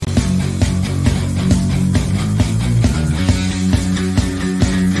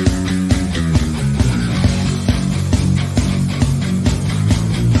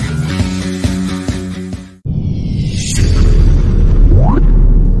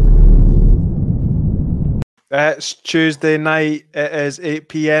It's Tuesday night. It is 8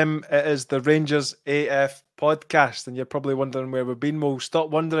 p.m. It is the Rangers AF podcast, and you're probably wondering where we've been. Well, stop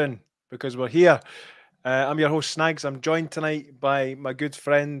wondering because we're here. I'm your host Snags. I'm joined tonight by my good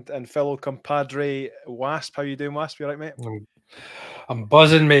friend and fellow compadre Wasp. How you doing, Wasp? You all right, mate? I'm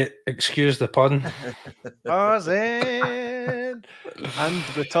buzzing, mate. Excuse the pun. Buzzing.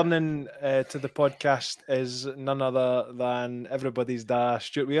 And returning to the podcast is none other than everybody's dad,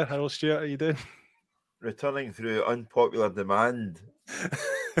 Stewart Weir. Hello, Stewart. How you doing? Returning through unpopular demand.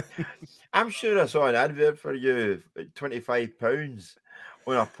 I'm sure I saw an advert for you at £25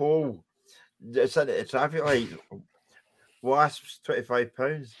 on a poll. It's at the traffic light. Wasps,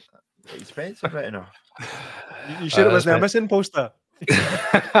 £25. Expensive, right enough. You sure it wasn't a missing poster?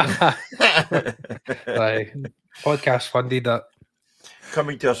 Like, podcast funded that.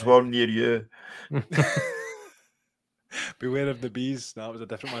 Coming to a swarm near you. Beware of the bees. No, that was a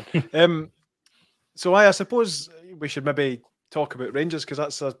different one. So I suppose we should maybe talk about Rangers because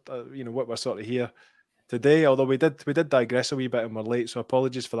that's what we're sort of here today. Although we did digress a wee bit and we're late, so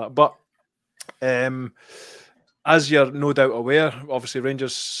apologies for that. But as you're no doubt aware, obviously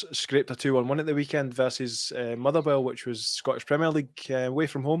Rangers scraped a 2-1 at the weekend versus Motherwell, which was Scottish Premier League away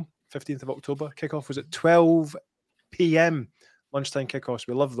from home, 15th of October. Kickoff was at 12 p.m. lunchtime kickoffs.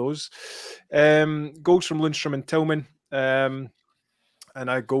 We love those. Goals from Lundstrom and Tillman. And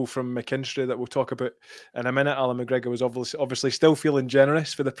a goal from McKinstry that we'll talk about in a minute. Alan McGregor was obviously still feeling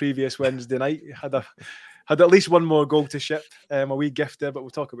generous for the previous Wednesday night. Had at least one more goal to ship, a wee gift there, but we'll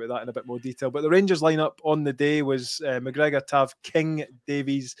talk about that in a bit more detail. But the Rangers lineup on the day was McGregor, Tav, King,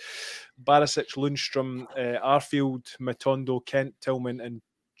 Davies, Barisic, Lundstrom, Arfield, Matondo, Kent, Tillman, and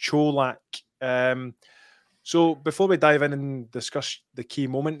Cholak. So before we dive in and discuss the key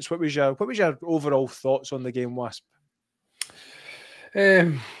moments, what was your overall thoughts on the game, Wasp?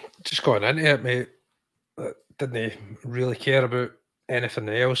 Just going into it, mate. Didn't really care about anything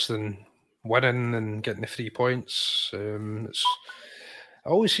else than winning and getting the 3 points. I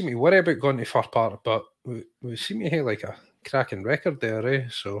always seem to worry about going to Fir Park, but we seem to have like a cracking record there, eh?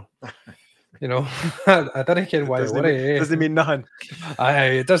 So, I don't care why I worry. Doesn't mean nothing.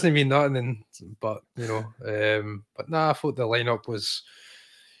 It doesn't mean nothing, but I thought the lineup was,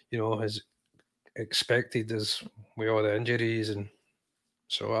 as expected as with all the injuries and.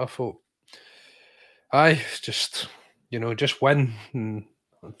 So I thought, just win. And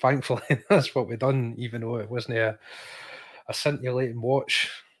thankfully, that's what we done, even though it wasn't a scintillating watch.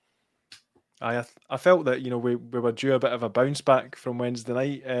 I felt that, we were due a bit of a bounce back from Wednesday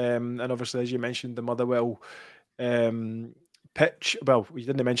night. And obviously, as you mentioned, the Motherwell pitch. Well, you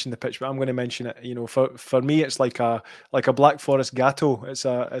didn't mention the pitch, but I'm going to mention it. For me, it's like a Black Forest Gatto. It's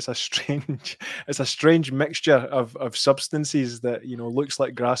a strange mixture of substances that looks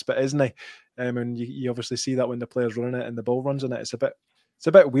like grass but isn't. And you obviously see that when the player's running it and the ball runs in it. It's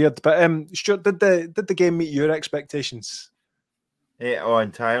a bit weird. But Stuart, did the game meet your expectations?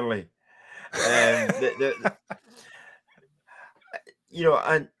 Entirely.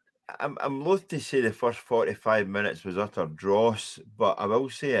 I'm loath to say the first 45 minutes was utter dross, but I will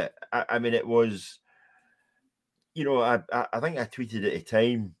say it. I mean, it was, I think I tweeted at the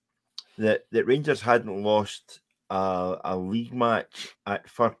time that Rangers hadn't lost a league match at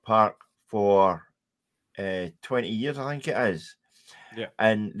Fir Park for 20 years, I think it is. Yeah.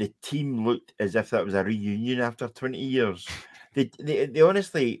 And the team looked as if that was a reunion after 20 years. They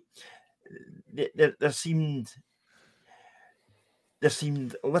honestly, there seemed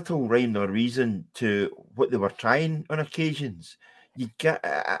little rhyme or reason to what they were trying on occasions. You get,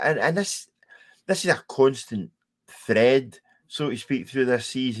 and this is a constant thread, so to speak, through this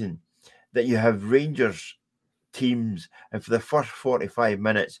season, that you have Rangers teams, and for the first 45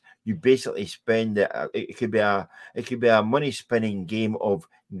 minutes, you basically spend it. It could be a money spinning game of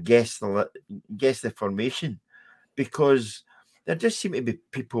guess the formation, because there just seem to be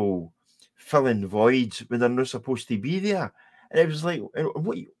people filling voids when they're not supposed to be there. And it was like,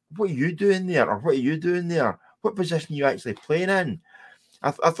 what are you doing there? Or what are you doing there? What position are you actually playing in?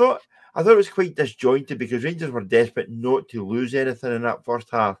 I thought it was quite disjointed because Rangers were desperate not to lose anything in that first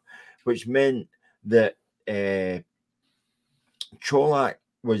half, which meant that Cholak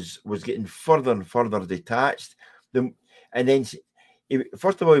was getting further and further detached. And then,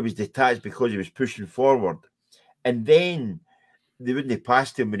 first of all, he was detached because he was pushing forward. And then they wouldn't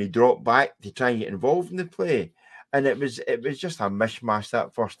pass him when he dropped back to try and get involved in the play. And it was just a mishmash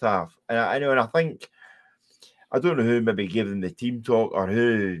that first half. And I think, I don't know who maybe gave them the team talk or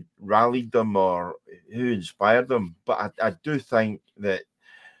who rallied them or who inspired them, but I do think that,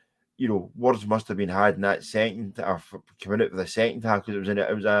 words must have been had in that second, or coming out for the second half, because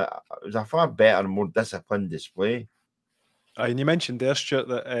it was a far better and more disciplined display. And you mentioned there, Stuart,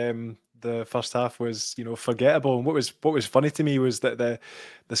 that the first half was, forgettable. And what was funny to me was that the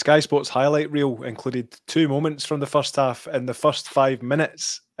Sky Sports highlight reel included 2 moments from the first half in the first 5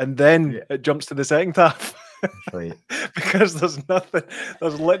 minutes, and then it jumps to the second half. Right. Because there's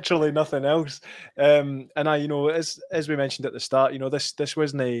literally nothing else. And as we mentioned at the start, this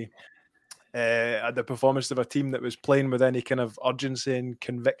wasn't the performance of a team that was playing with any kind of urgency and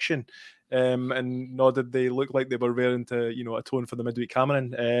conviction, and nor did they look like they were raring to atone for the midweek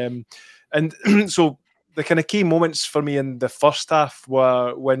hammering. And so the kind of key moments for me in the first half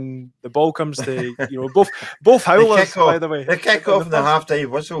were when the ball comes to both howlers, by the way, the kick off and the half-time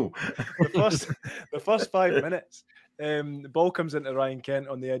whistle. the first 5 minutes. The ball comes into Ryan Kent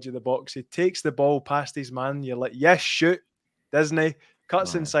on the edge of the box. He takes the ball past his man. You're like, yes, shoot, doesn't he?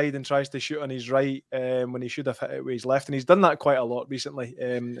 Cuts inside and tries to shoot on his right when he should have hit it with his left. And he's done that quite a lot recently.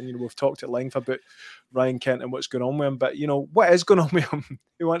 And we've talked at length about Ryan Kent and what's going on with him. But, what is going on with him?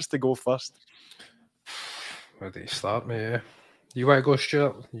 Who wants to go first? Where do you start, mate? You want to go,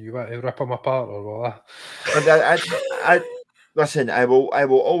 Stuart? You want to rip him apart or what? Listen, I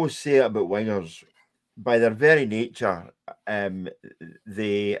will always say it about wingers. By their very nature,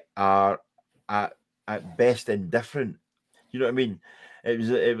 they are at best indifferent. You know what I mean? It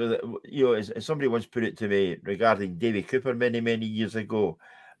was as somebody once put it to me regarding Davy Cooper many years ago.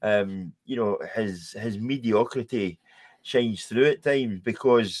 His mediocrity shines through at times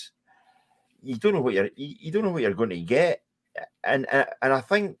because you don't know what you're going to get, and I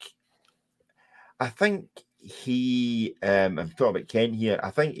think he I'm talking about Ken here.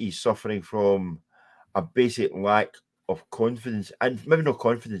 I think he's suffering from a basic lack of confidence, and maybe not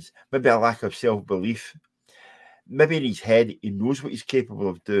confidence, maybe a lack of self-belief. Maybe in his head, he knows what he's capable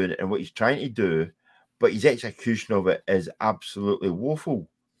of doing and what he's trying to do, but his execution of it is absolutely woeful.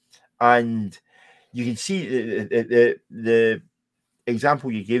 And you can see the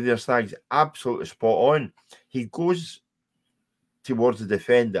example you gave there, Snags, absolutely spot on. He goes towards the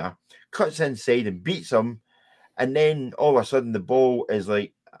defender, cuts inside and beats him, and then all of a sudden the ball is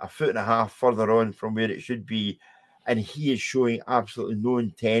like a foot and a half further on from where it should be, and he is showing absolutely no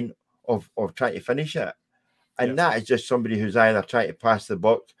intent of trying to finish it. And that is just somebody who's either trying to pass the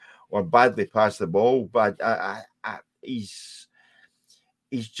buck or badly pass the ball. But he's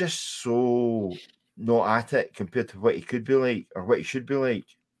just so not at it compared to what he could be like or what he should be like.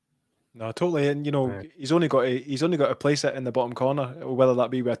 No, totally. And he's only got to place it in the bottom corner, whether that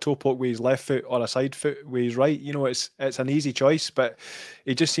be with a toe poke with his left foot or a side foot with his right. It's an easy choice, but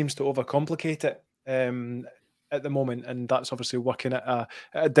he just seems to overcomplicate it at the moment, and that's obviously working at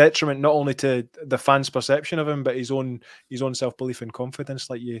a detriment not only to the fans' perception of him, but his own self-belief and confidence,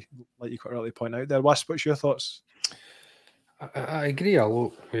 like you quite rightly point out there. Wasp, what's your thoughts? I agree a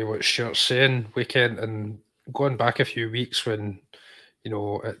lot with what Stuart's saying, Weekend, and going back a few weeks when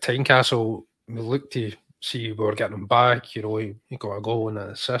at Tynecastle we looked to see we were getting him back. He got a goal and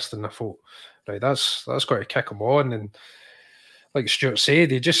an assist, and I thought, right, that's got to kick him on. And like Stuart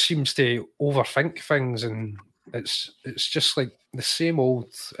said, he just seems to overthink things, and it's just like the same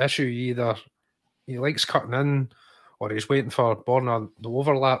old issue. Either he likes cutting in, or he's waiting for Borna the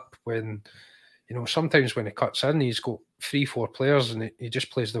overlap. When sometimes when he cuts in, he's got 3-4 players, and he just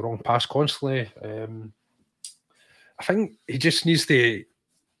plays the wrong pass constantly. I think he just needs to.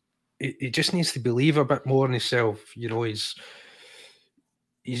 He just needs to believe a bit more in himself.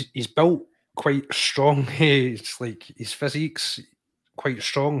 He's built quite strong. It's like his physique's quite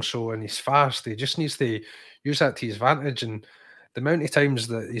strong, and he's fast. He just needs to use that to his advantage. And the amount of times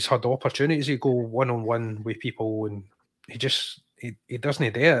that he's had opportunities to go one-on-one with people, and he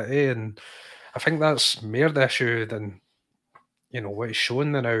doesn't do it. And I think that's more the issue than what he's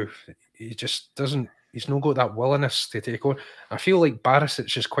showing now. He just doesn't. He's not got that willingness to take on. I feel like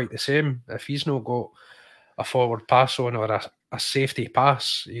Barisic is quite the same. If he's not got a forward pass on or a safety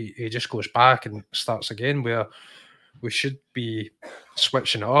pass, he just goes back and starts again, where we should be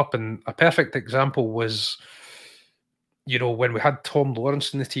switching it up. And a perfect example was, when we had Tom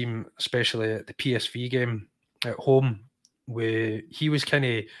Lawrence in the team, especially at the PSV game at home, where he was kind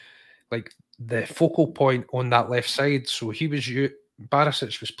of like the focal point on that left side. So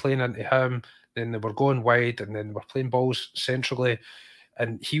Barisic was playing into him, then they were going wide, and then they were playing balls centrally,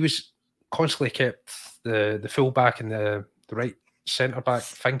 and he was constantly kept the full back and the right centre back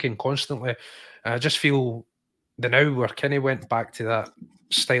thinking constantly. And I just feel that now we're kind of went back to that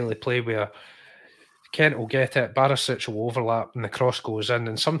style of play where Kent will get it, Barisic will overlap, and the cross goes in.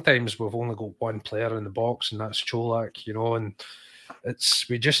 And sometimes we've only got one player in the box, and that's Cholak, and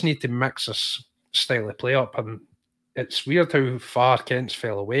we just need to mix this style of play up, and it's weird how far Kent's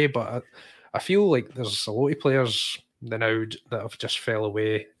fell away, but I feel like there's a lot of players now that have just fell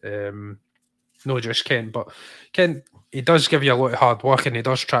away. No, just Kent, but Kent, he does give you a lot of hard work, and he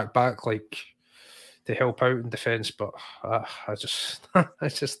does track back like to help out in defence. But I just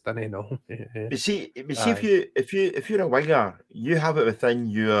don't know. But see, if you're a winger, you have it within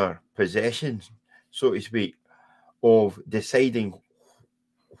your possession, so to speak, of deciding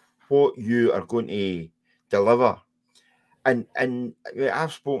what you are going to deliver. And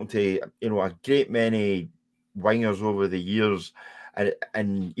I've spoken to a great many wingers over the years,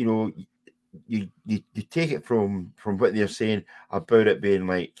 and you take it from what they're saying about it being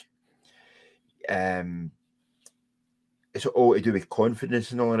like it's all to do with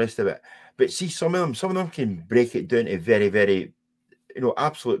confidence and all the rest of it. But see, some of them can break it down to very, very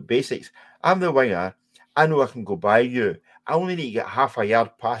absolute basics. I'm the winger. I know I can go by you. I only need to get half a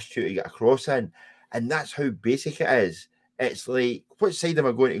yard past you to get a cross in, and that's how basic it is. It's like, what side am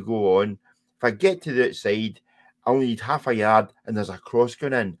I going to go on? If I get to the outside, I only need half a yard and there's a cross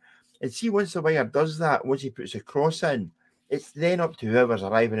going in. And see, once the winger does that, once he puts a cross in, it's then up to whoever's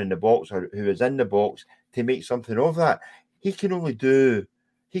arriving in the box or who is in the box to make something of that. He can only do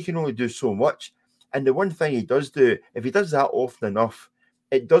so much. And the one thing he does do, if he does that often enough,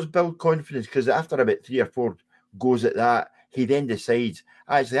 it does build confidence, because after about 3 or 4 goes at that, he then decides,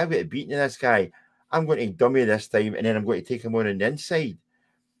 actually, I've got to beat this guy. I'm going to dummy this time, and then I'm going to take him on the inside.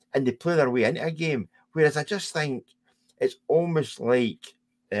 And they play their way into a game. Whereas I just think it's almost like,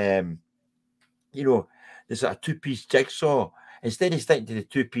 there's a two-piece jigsaw. Instead of sticking to the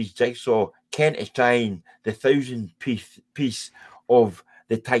two-piece jigsaw, Kent is trying the 1,000-piece of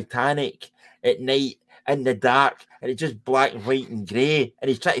the Titanic at night in the dark, and it's just black and white and grey, and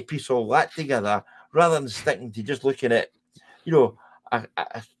he's trying to piece all that together rather than sticking to just looking at,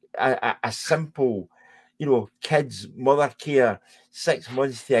 a simple, kids mother care 6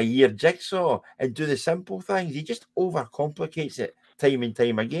 months to a year jigsaw and do the simple things. He just overcomplicates it time and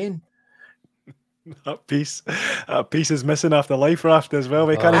time again. That piece is missing after life raft as well.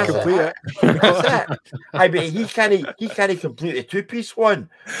 We can't complete it. That's it. I mean, he can't complete the two-piece one.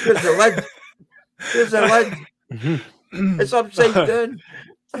 There's the lid. It's upside down.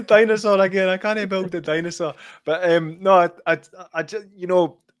 The dinosaur again. I can't build the dinosaur. But no, I just,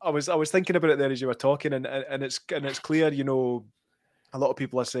 I was thinking about it there as you were talking, and it's clear, a lot of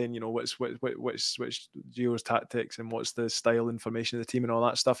people are saying, what's Gio's tactics and what's the style and formation of the team and all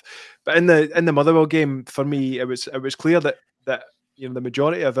that stuff. But in the Motherwell game, for me, it was clear that the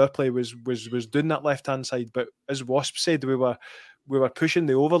majority of our play was doing that left hand side. But as Wasp said, we were pushing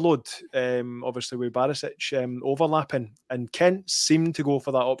the overload. Obviously with Barisic overlapping, and Kent seemed to go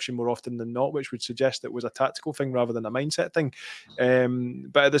for that option more often than not, which would suggest it was a tactical thing rather than a mindset thing.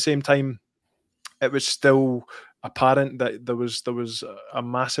 But at the same time, it was still apparent that there was a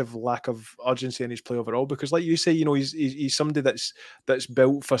massive lack of urgency in his play overall, because like you say, he's somebody that's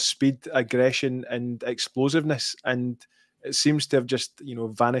built for speed, aggression and explosiveness, and it seems to have just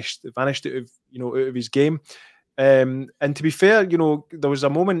vanished out of his game. And to be fair, there was a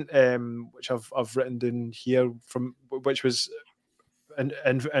moment which I've written down here which was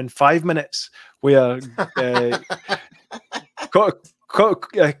in 5 minutes where Connor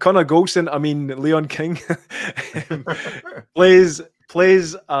Golson, Leon King,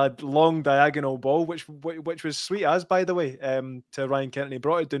 plays a long diagonal ball, which was sweet as, by the way, to Ryan Kent. He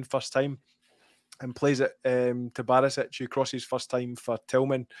brought it down first time and plays it to Barisic, who crosses first time for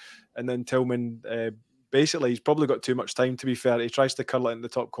Tillman, and then Tillman basically, he's probably got too much time, to be fair. He tries to curl it in the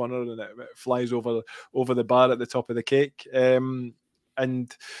top corner, and it flies over the bar at the top of the cake. And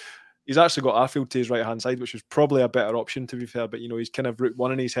he's actually got Arfield to his right-hand side, which was probably a better option, to be fair. But, he's kind of route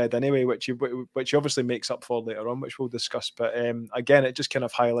one in his head anyway, which he obviously makes up for later on, which we'll discuss. But again, it just kind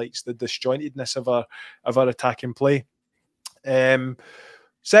of highlights the disjointedness of our attacking play.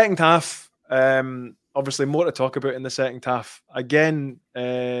 Second half, obviously more to talk about in the second half. Again,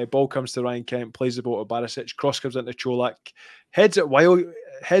 ball comes to Ryan Kent, plays the ball to Barisic, cross comes into Čolak, heads it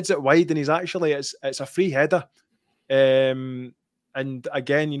wide, and he's actually it's a free header. And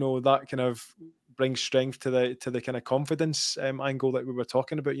again, that kind of brings strength to the kind of confidence angle that we were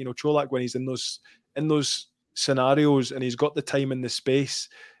talking about. Čolak, when he's in those scenarios and he's got the time and the space,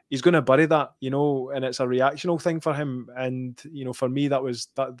 he's going to bury that, and it's a reactional thing for him. And for me, that was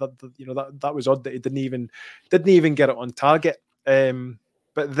that was odd that he didn't even get it on target.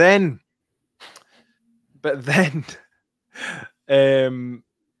 But then,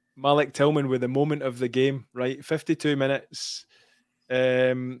 Malik Tillman with the moment of the game, right? 52 minutes.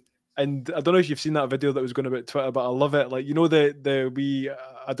 And I don't know if you've seen that video that was going about Twitter, but I love it. Like, you know, the wee,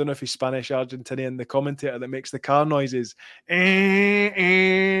 I don't know if he's Spanish, Argentinian, the commentator that makes the car noises when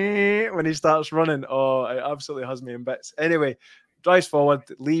he starts running. Oh, it absolutely has me in bits. Anyway, drives forward,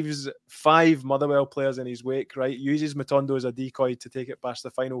 leaves 5 Motherwell players in his wake, right? Uses Matondo as a decoy to take it past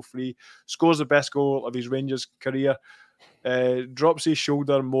the final 3, scores the best goal of his Rangers career, drops his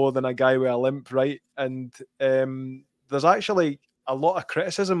shoulder more than a guy with a limp, right? And there's actually a lot of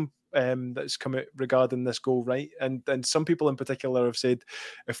criticism that's come out regarding this goal, right? And some people in particular have said,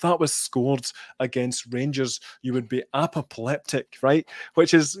 if that was scored against Rangers, you would be apoplectic, right?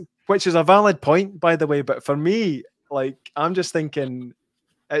 Which is a valid point, by the way. But for me, like, I'm just thinking,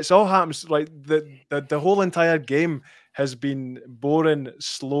 it's all happens like the whole entire game has been boring,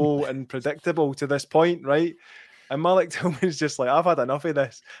 slow, and predictable to this point, right? And Malik Tillman's just like, I've had enough of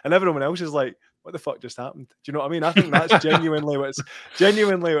this, and everyone else is like, what the fuck just happened? Do you know what I mean? I think that's genuinely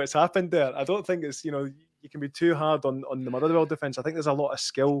what's happened there. I don't think it's, you know, you can be too hard on the Motherwell defense. I think there's a lot of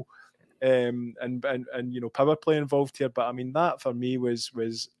skill and you know, power play involved here. But I mean, that for me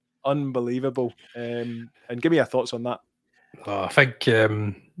was unbelievable. And give me your thoughts on that. I think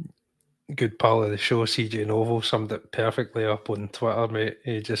good pal of the show, CJ Novo, summed it perfectly up on Twitter, mate.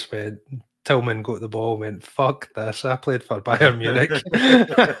 He just went, Tillman got the ball and went, fuck this, I played for Bayern Munich.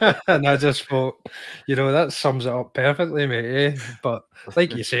 And I just thought, you know, that sums it up perfectly, mate. Eh? But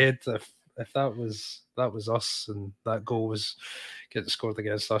like you said, if that was us and that goal was getting scored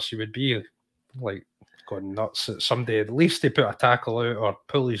against us, you would be like going nuts at somebody. At least they put a tackle out or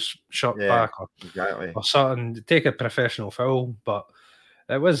pull his shirt back or something, take a professional foul. But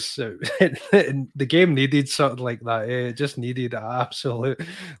it was the game needed something like that. It just needed an absolute.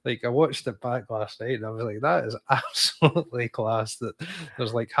 Like, I watched it back last night and I was like, that is absolutely class. That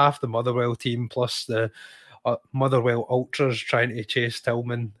there's like half the Motherwell team plus the Motherwell ultras trying to chase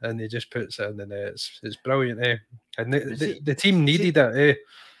Tillman, and he just puts it in the net. It's brilliant, eh? And the team needed it,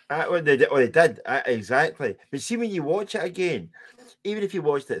 eh? They did exactly. But see, when you watch it again, even if you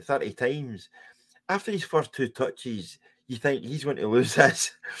watched it 30 times, after his first 2 touches, you think he's going to lose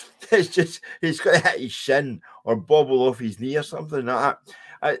this. It's just, he's got to hit his shin or bobble off his knee or something like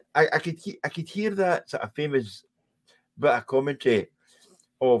that. I could hear that sort of famous bit of commentary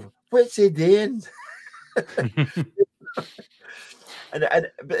of, what's he doing? But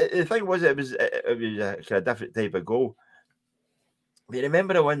the thing was, it was a different type of goal. But you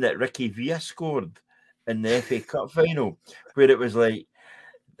remember the one that Ricky Villa scored in the FA Cup final, where it was like,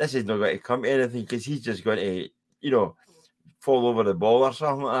 this is not going to come to anything because he's just going to, you know, fall over the ball or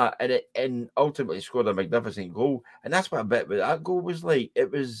something like that, and ultimately scored a magnificent goal. And that's what a bit with that goal was like. It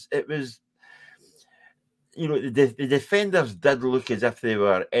was, you know, the defenders did look as if they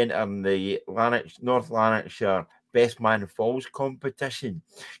were entering the North Lanarkshire Best Man Falls competition,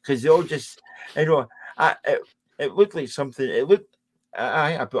 because they all just, you know, it looked like something. It looked,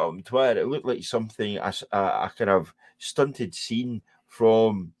 I put it on Twitter, it looked like something a kind of stunted scene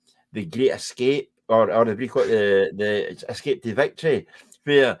from The Great Escape, or the the Escape to Victory,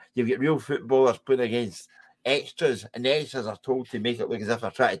 where you've got real footballers playing against extras, and the extras are told to make it look as if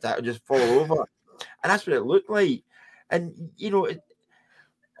they're trying to tackle, just fall over. And that's what it looked like. And, you know,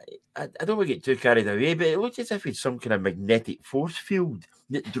 I don't want to get too carried away, but it looked as if it's some kind of magnetic force field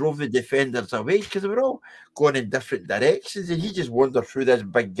that drove the defenders away, because they were all going in different directions, and he just wandered through this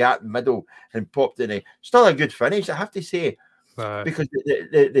big gap in the middle and popped in. Still a good finish, I have to say. Because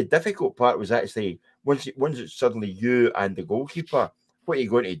the difficult part was actually once it's suddenly you and the goalkeeper, what are you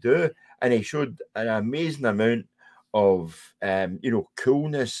going to do? And he showed an amazing amount of you know,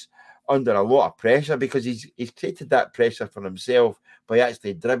 coolness under a lot of pressure, because he's created that pressure for himself by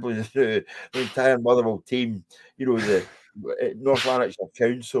actually dribbling through the entire Motherwell team. You know, the North Lanarkshire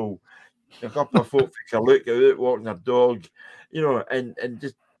Council, a couple of folk who can look out walking their dog, you know, and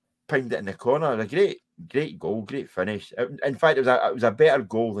just pinged it in the corner. A great goal, great finish. In fact, it was a better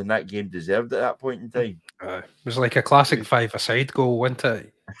goal than that game deserved at that point in time. It was like a classic 5-a-side goal, wasn't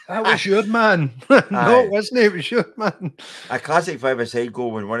it? That was your man. No, it wasn't. It was your man. A classic 5-a-side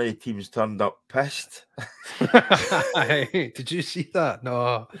goal when one of the teams turned up pissed. Did you see that?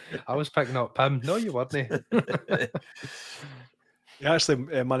 No, I was picking up Pim. No, you weren't. You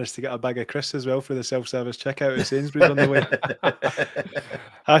actually managed to get a bag of crisps as well for the self-service checkout at Sainsbury's on the way.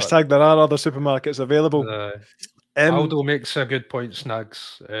 Hashtag there are other supermarkets available. Aldo makes a good point,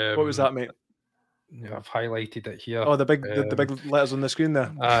 Snags. What was that, mate? Yeah, I've highlighted it here. Oh, the big letters on the screen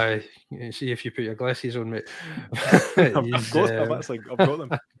there. See if you put your glasses on, mate. I've got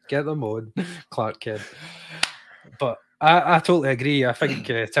them. Get them on, Clark Kent. But I totally agree. I think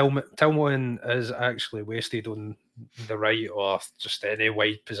Tillman is actually wasted on the right or just any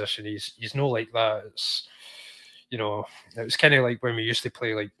wide position. He's no like that. It's, you know, it was kind of like when we used to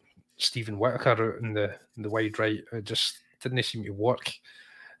play like Stephen Whittaker out in the wide right. It just didn't seem to work.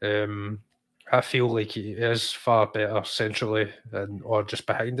 I feel like he is far better centrally or just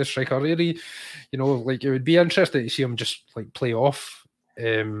behind the striker. Really, you know, like it would be interesting to see him just like play off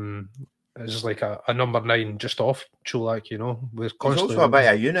as like a number 9 just off Cholak, you know. He's also a bit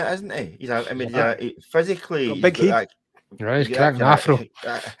of a unit, isn't he? He's physically big heat. Right, he's cracking afro.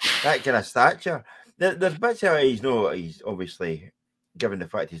 That kind of stature. There's bits of it he's obviously, given the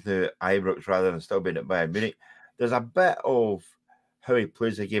fact he's now at Ibrox rather than still being at Bayern Munich, there's a bit of how he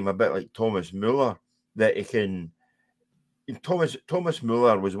plays the game, a bit like Thomas Müller, that he can. Thomas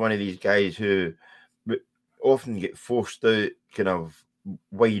Müller was one of these guys who often get forced out kind of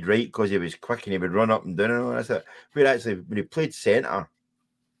wide right because he was quick and he would run up and down and all that. But actually, when he played centre,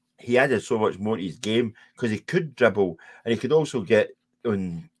 he added so much more to his game because he could dribble and he could also get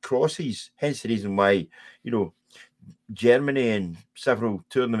on crosses. Hence the reason why, you know, Germany and several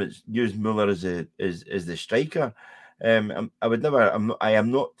tournaments used Müller as the striker. I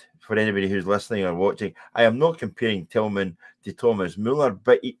am not, for anybody who's listening or watching, I am not comparing Tillman to Thomas Müller,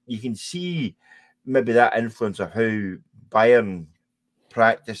 but you can see maybe that influence of how Bayern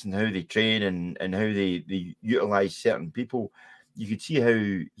practice and how they train and how they utilise certain people. You could see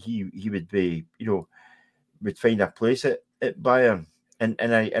how he would be, you know, would find a place at Bayern.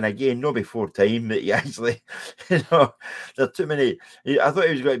 And again, not before time that he actually, you know, there are too many. I thought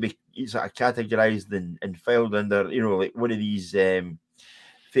he was going to be sort of categorised and filed under, you know, like one of these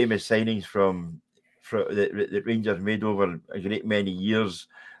famous signings from that Rangers made over a great many years.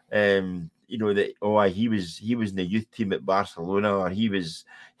 You know that he was in the youth team at Barcelona, or he used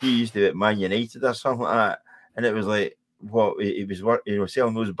to be at Man United or something like that, and it was like, what he was, you know,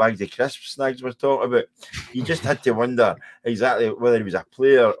 selling those bags of crisps Snags was talking about. You just had to wonder exactly whether he was a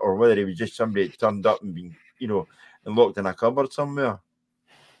player or whether he was just somebody that turned up and been, you know, and locked in a cupboard somewhere.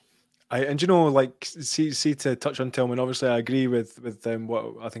 And you know, like, see to touch on Tillman, obviously I agree with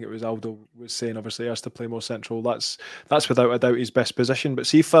what I think it was Aldo was saying. Obviously, he has to play more central. That's without a doubt his best position. But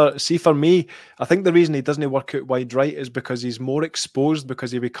see for me, I think the reason he doesn't work out wide right is because he's more exposed,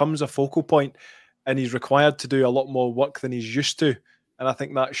 because he becomes a focal point, and he's required to do a lot more work than he's used to. And I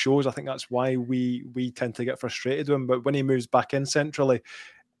think that shows. I think that's why we tend to get frustrated with him. But when he moves back in centrally,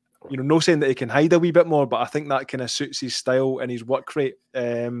 you know, no saying that he can hide a wee bit more, but I think that kind of suits his style and his work rate.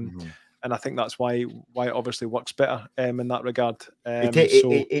 And I think that's why it obviously works better in that regard.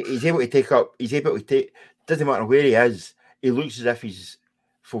 He's able to take up. He's able to take. Doesn't matter where he is. He looks as if he's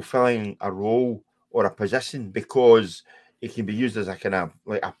fulfilling a role or a position, because it can be used as a kind of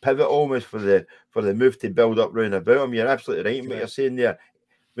like a pivot almost for the move to build up round about him. You're absolutely right in what you're saying there.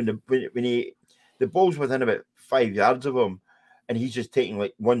 When the ball's within about 5 yards of him, and he's just taking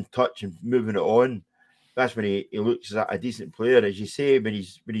like one touch and moving it on, that's when he looks like a decent player. As you say, when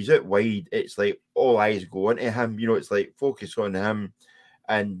he's out wide, it's like all eyes go into him. You know, it's like focus on him,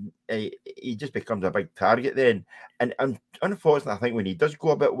 and he just becomes a big target then. And unfortunately, I think when he does go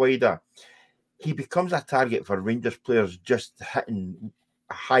a bit wider, he becomes a target for Rangers players just hitting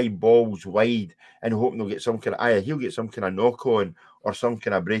high balls wide and hoping he'll get some kind of knock on or some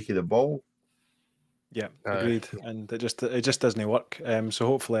kind of break of the ball. Yeah, agreed. And it just doesn't work. So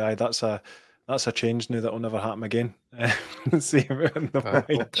hopefully, that's a change now that will never happen again. See him in the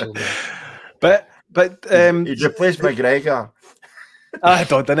wide. But he'd replaced McGregor. I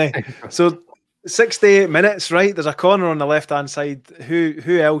don't, didn't he? So 68 minutes, right? There's a corner on the left-hand side.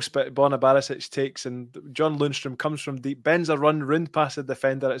 Who else but Borna Barisic takes, and John Lundstrom comes from deep, bends a run round past the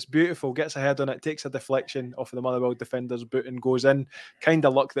defender. It's beautiful, gets a head on it, takes a deflection off of the Motherwell defender's boot and goes in. Kind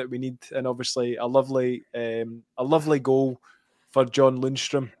of luck that we need, and obviously a lovely goal for John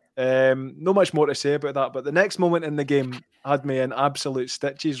Lundstrom. No much more to say about that, but the next moment in the game had me in absolute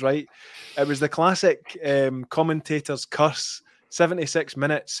stitches, right? It was the classic commentator's curse. 76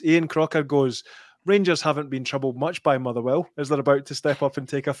 minutes, Ian Crocker goes, Rangers haven't been troubled much by Motherwell as they're about to step up and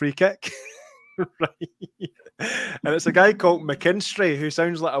take a free kick. Right. And it's a guy called McKinstry, who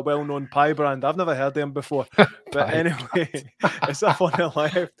sounds like a well-known pie brand. I've never heard of him before. But anyway, it's up on the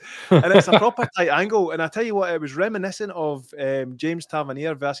left. And it's a proper tight angle. And I tell you what, it was reminiscent of James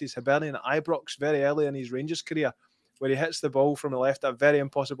Tavernier versus Hibernian at Ibrox very early in his Rangers career, where he hits the ball from the left at a very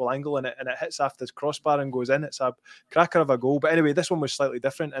impossible angle, and it hits after his crossbar and goes in. It's a cracker of a goal. But anyway, this one was slightly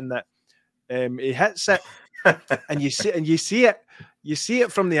different in that he hits it and you see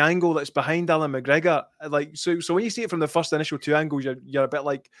it from the angle that's behind Alan McGregor. Like so when you see it from the first initial two angles, you're a bit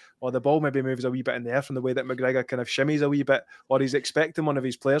like, the ball maybe moves a wee bit in the air from the way that McGregor kind of shimmies a wee bit, or he's expecting one of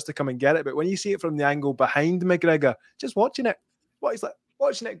his players to come and get it. But when you see it from the angle behind McGregor, just watching it, he's like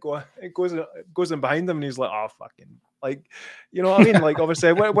watching it go, it goes in behind him, and he's like, oh fucking. Like, you know what I mean? Like,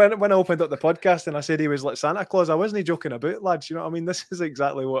 obviously, when I opened up the podcast and I said he was like Santa Claus, I wasn't joking about, lads. You know what I mean? This is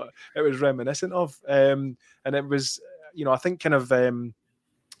exactly what it was reminiscent of. And it was, I think kind of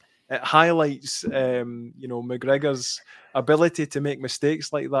it highlights, McGregor's ability to make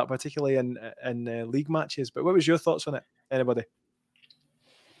mistakes like that, particularly in league matches. But what was your thoughts on it? Anybody?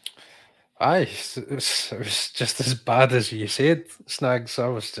 Aye, it was just as bad as you said, Snags. I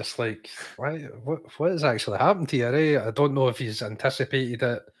was just like, what has actually happened to you? Eh? I don't know if he's anticipated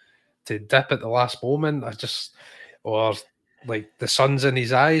it to dip at the last moment. Or like the sun's in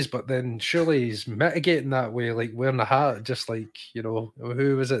his eyes, but then surely he's mitigating that way, like wearing a hat, just like,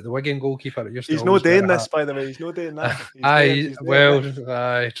 who was it? The Wigan goalkeeper. He's no doing this, by the way. He's no doing that.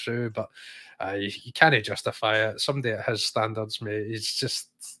 Aye, true, but you can't justify it. Somebody at his standards, mate,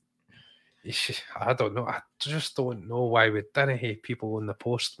 I don't know. I just don't know why we didn't have people on the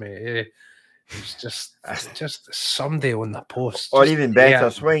post, mate. Eh? It's just somebody on the post, or even better,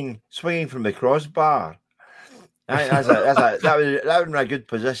 swinging from the crossbar. That would have been a good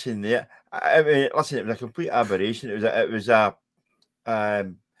position there. I mean, listen, it was a complete aberration. It was a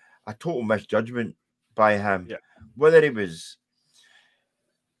total misjudgment by him. Yeah. Whether he was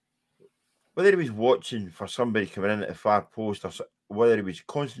watching for somebody coming in at the far post, or whether he was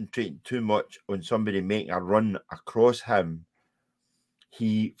concentrating too much on somebody making a run across him,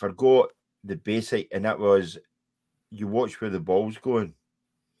 he forgot the basic, and that was you watch where the ball's going.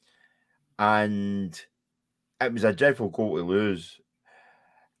 And it was a dreadful goal to lose.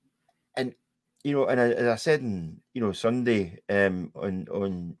 And, and as I said in, Sunday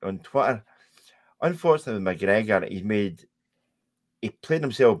on Twitter, unfortunately with McGregor, he played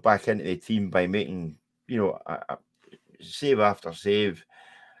himself back into the team by making, a save after save,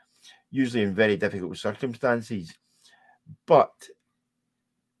 usually in very difficult circumstances. But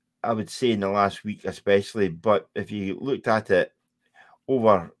I would say in the last week especially, but if you looked at it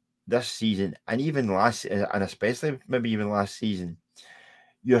over this season and especially maybe even last season,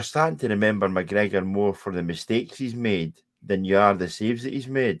 you're starting to remember McGregor more for the mistakes he's made than you are the saves that he's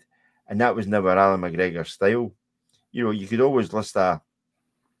made. And that was never Alan McGregor's style. You could always list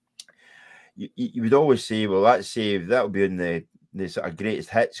you would always say, well, that save, that'll be in the sort of greatest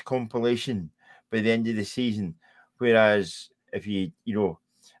hits compilation by the end of the season. Whereas if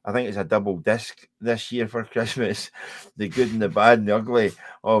I think it's a double disc this year for Christmas, the good and the bad and the ugly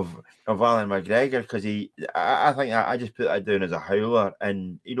of Alan McGregor, because I think I just put that down as a howler,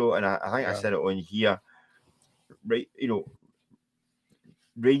 and and I think I said it on here, right?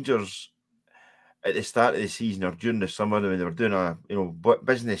 Rangers at the start of the season or during the summer when they were doing a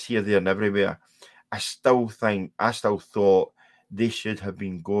business here, there, and everywhere, I still thought they should have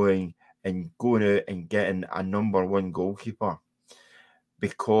been going out and getting a number one goalkeeper,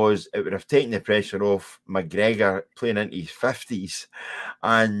 because it would have taken the pressure off McGregor playing into his 50s.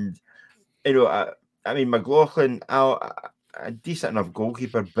 And, I mean, McLaughlin, a decent enough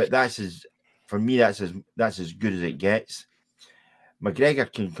goalkeeper, but that's as good as it gets.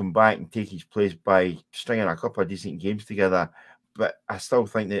 McGregor can come back and take his place by stringing a couple of decent games together. But I still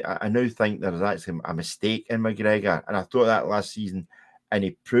think I now think there's actually a mistake in McGregor. And I thought that last season, and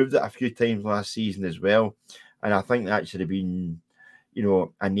he proved it a few times last season as well. And I think that should have been,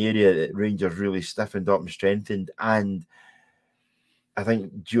 an area that Rangers really stiffened up and strengthened. And I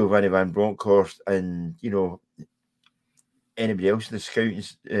think Giovanni Van Bronckhorst and, anybody else in the scouting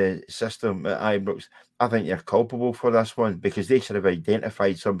system at Ibrox, I think they're culpable for this one, because they should have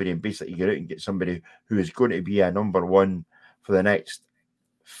identified somebody and basically get out and get somebody who is going to be a number one for the next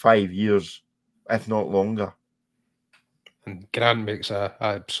 5 years, if not longer. And Grant makes a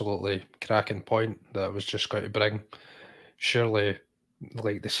absolutely cracking point that I was just going to bring. Surely,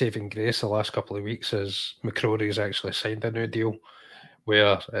 like, the saving grace the last couple of weeks is McCrory's actually signed a new deal,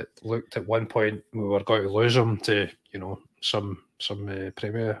 where it looked at one point we were going to lose him to, some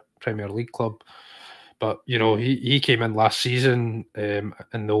Premier League club. But, he came in last season in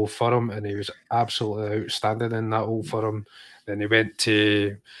the Old Firm, and he was absolutely outstanding in that Old Firm. Then he went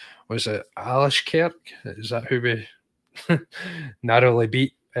to, was it Alishkirk? Is that who we narrowly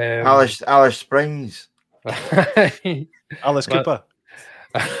beat? Alice Springs. Alice Cooper.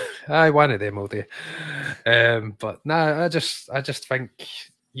 Aye, one of them all day. But I just think,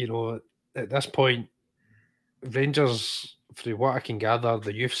 at this point, Rangers, from what I can gather,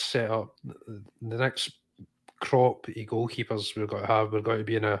 the youth set up, the next crop of goalkeepers we've got to have. We're going to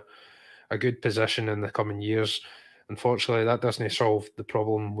be in a good position in the coming years. Unfortunately, that doesn't solve the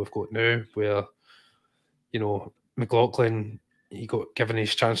problem we've got now, where, you know, McLaughlin, he got given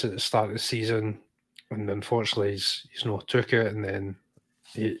his chance at the start of the season, and unfortunately he's not took it, and then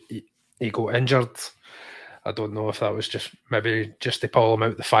he got injured. I don't know if that was just to pull him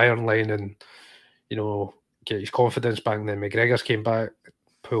out the firing line and, you know, get his confidence back. And then McGregor's came back,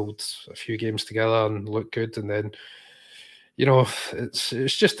 pulled a few games together and looked good, and then, you know, it's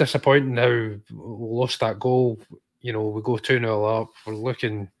just disappointing how we lost that goal. You know, we go 2-0 up, we're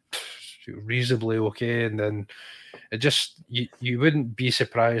looking reasonably okay, and then it just, you wouldn't be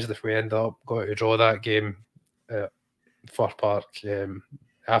surprised if we end up going to draw that game at Fir Park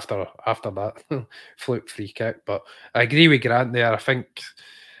after that fluke free kick. But I agree with Grant there. I think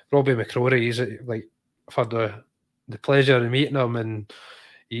Robbie McCrory, he's like, I've had the pleasure of meeting him, and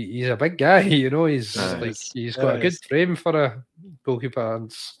he's a big guy, you know. He's got a good frame for a goalkeeper,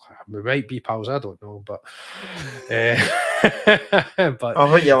 and we might be pals, I don't know, but but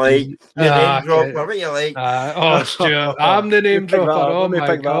what you like, the name dropper, what you like. Stuart, I'm the name dropper. Oh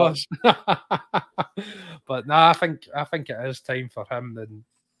my gosh. But no, I think it is time for him, and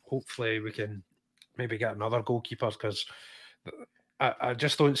hopefully we can maybe get another goalkeeper, because I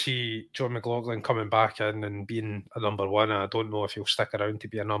just don't see John McLaughlin coming back in and being a number one. I don't know if he'll stick around to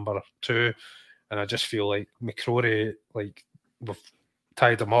be a number two. And I just feel like McCrory, like, we've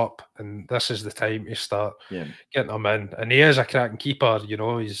tied him up, and this is the time to start getting him in. And he is a cracking keeper, you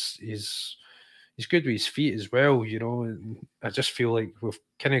know. He's good with his feet as well, you know. And I just feel like we've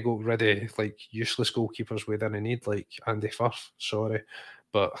kind of got rid of like useless goalkeepers we didn't need, like Andy Firth. Sorry,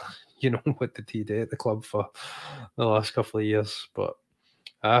 but you know, what did he do at the club for the last couple of years? But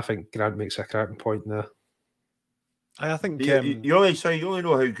I think Grant makes a cracking point there. I think you only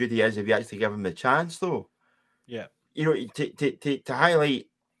know how good he is if you actually give him the chance, though. Yeah, you know, to highlight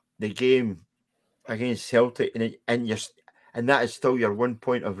the game against Celtic, and that is still your 1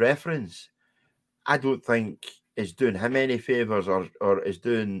 point of reference, I don't think is doing him any favours or is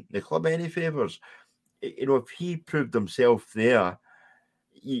doing the club any favours. You know, if he proved himself there,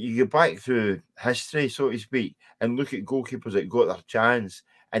 you go back through history, so to speak, and look at goalkeepers that got their chance,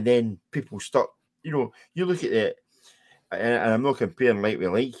 and then people stuck. You know, you look at it, and I'm not comparing like we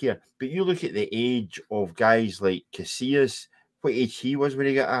like here, but you look at the age of guys like Casillas, what age he was when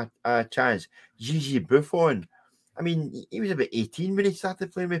he got a chance. Gigi Buffon, I mean, he was about 18 when he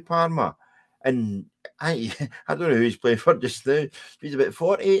started playing with Parma. And I don't know who he's playing for just now. He's about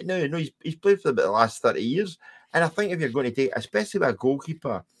 48 now. No, he's played for about the last 30 years. And I think if you're going to take, especially with a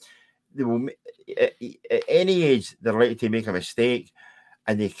goalkeeper, they will, at any age, they're likely to make a mistake,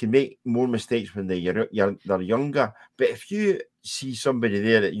 and they can make more mistakes when they're younger. But if you see somebody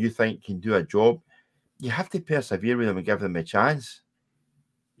there that you think can do a job, you have to persevere with them and give them a chance.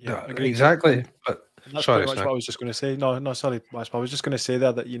 Yeah, exactly. But that's pretty much what I was just going to say. No, sorry, Wasp. I was just going to say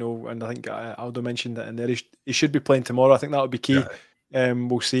there that, you know, and I think Aldo mentioned that in there, he should be playing tomorrow. I think that would be key. Yeah.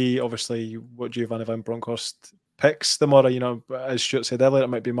 We'll see, obviously, what Giovanni Van Bronckhorst picks tomorrow. You know, as Stuart said earlier, it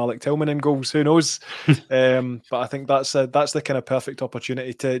might be Malik Tillman in goals. Who knows? But I think that's the kind of perfect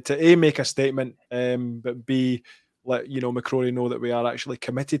opportunity to A, make a statement, but B, let, you know, McCrory know that we are actually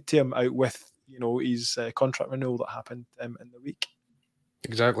committed to him out with, you know, his contract renewal that happened in the week.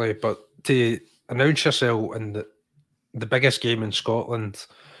 Exactly, but to announce yourself in the biggest game in Scotland,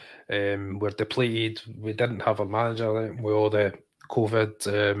 we're depleted. We didn't have a manager with all the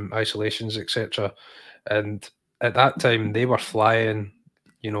COVID isolations, etc. And at that time, they were flying,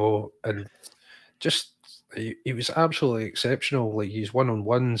 you know, and just he was absolutely exceptional. Like, his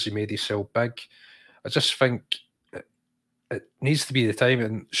one-on-ones, he made himself big. I just think it needs to be the time.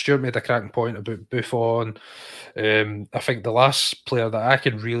 And Stuart made a cracking point about Buffon. I think the last player that I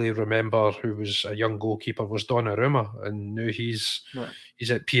can really remember who was a young goalkeeper was Donnarumma, and now he's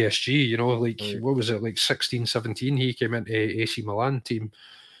at PSG. You know, like, what was it, like 16, 17? He came into AC Milan team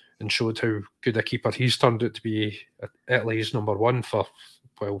and showed how good a keeper he's turned out to be. Italy's number one for,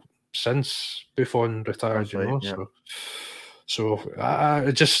 well, since Buffon retired. You know, yeah. So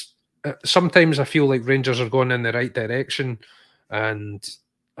I just. Sometimes I feel like Rangers are going in the right direction, and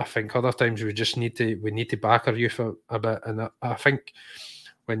I think other times we just need to back our youth a bit. And I think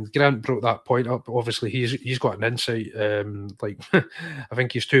when Grant brought that point up, obviously he's got an insight. Like, I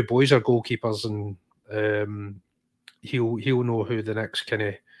think his two boys are goalkeepers, and he'll know who the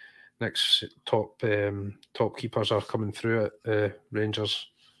next top keepers are coming through at Rangers.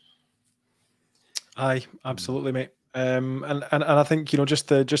 Aye, absolutely, mate. And I think, you know, just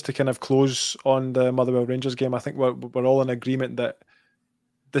to kind of close on the Motherwell Rangers game, I think we're all in agreement that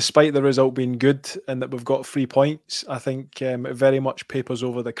despite the result being good and that we've got 3 points, I think it very much papers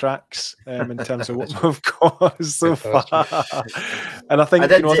over the cracks in terms of what we've got so far. And I think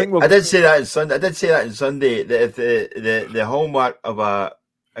I did say that on Sunday. I did say that on Sunday that if the hallmark of a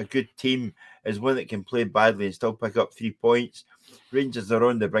good team is one that can play badly and still pick up 3 points, Rangers are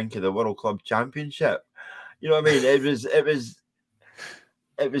on the brink of the World Club Championship. You know what I mean?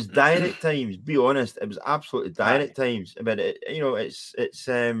 It was dire at times. Be honest, it was absolutely dire at times. But it's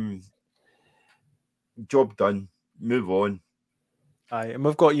job done. Move on. Aye, and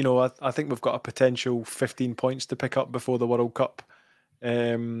we've got, I think we've got a potential 15 points to pick up before the World Cup.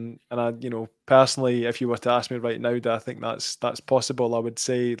 And I, personally, if you were to ask me right now, do I think that's possible? I would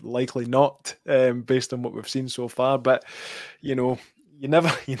say likely not, based on what we've seen so far. But you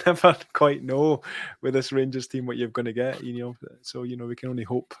never quite know with this Rangers team what you're going to get. So we can only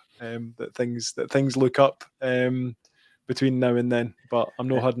hope that things look up between now and then. But I'm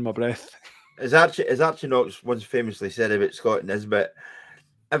not holding my breath. As Archie Knox once famously said about Scott Nisbet,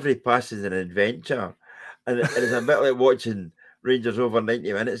 every pass is an adventure, and it's a bit like watching Rangers over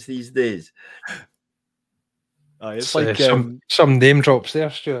 90 minutes these days. It's like some name drops there,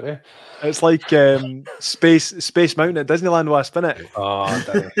 Stuart. Eh? It's like Space Mountain at Disneyland Wasp, isn't it?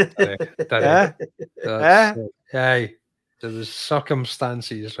 Aye. There was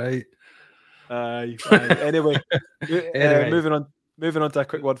circumstances, right? Aye. Anyway, moving on to a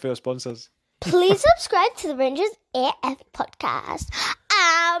quick word for our sponsors. Please subscribe to the Rangers AF podcast.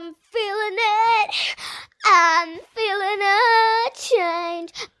 I'm feeling it. I'm feeling a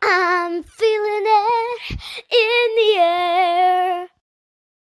change. I'm feeling it in the air.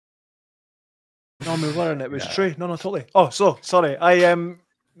 No, we weren't. It was true. No, totally. Oh, sorry. I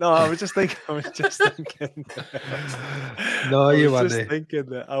was just thinking. No, you weren't.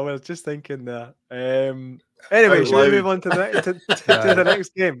 I was just thinking that. Anyway, shall we move on to the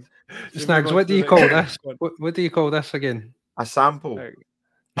next game? Snags, what do you call this? What do you call this again? A sample.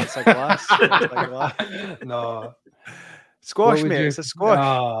 It's a glass. No. Squash, mate. It's a squash.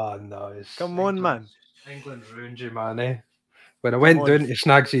 Oh, no. Come on, man. England ruined you, man. Eh? When I went down to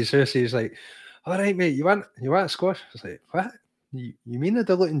Snags' house, he's like, all right, mate, you want a squash? I was like, what? You mean a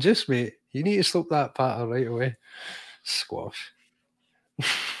diluting juice, mate? You need to stop that patter right away. Squash. You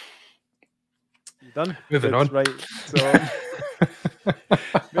done? Moving on. Right. So,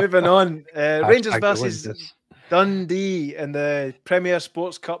 moving on. Rangers versus Dundee in the Premier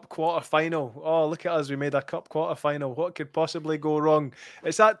Sports Cup quarter-final. Oh, look at us. We made a cup quarter-final. What could possibly go wrong?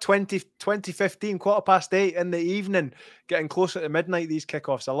 It's at 20:15, 8:15 in the evening, getting closer to midnight, these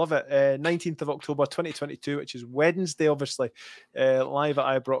kickoffs. I love it. 19th of October, 2022, which is Wednesday, obviously. Live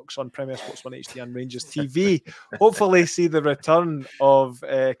at Ibrox on Premier Sports 1 HD and Rangers TV. Hopefully see the return of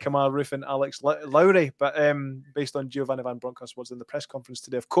Kamal Roof and Alex Lowry, but based on Giovanni Van Bronckhorst's words in the press conference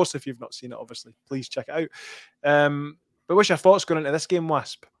today. Of course, if you've not seen it, obviously, please check it out. But what's your thoughts going into this game,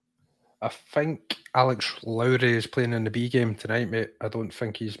 Wasp? I think Alex Lowry is playing in the B game tonight, mate. I don't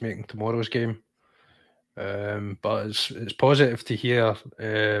think he's making tomorrow's game. But it's positive to hear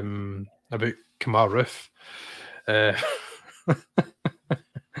about Kamal Roof.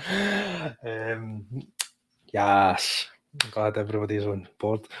 Yes, I'm glad everybody's on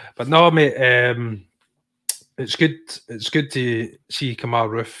board. But no, mate, it's good. It's good to see Kamal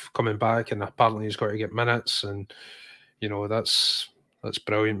Roof coming back, and apparently he's got to get minutes, and that's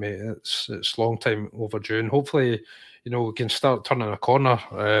brilliant, mate. It's long time overdue, and hopefully, we can start turning a corner.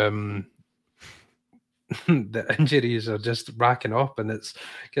 The injuries are just racking up, and it's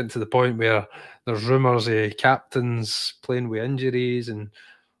getting to the point where there's rumours of captains playing with injuries and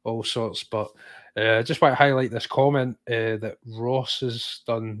all sorts. But I just want to highlight this comment that Ross has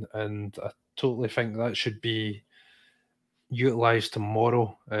done, and I totally think that should be utilised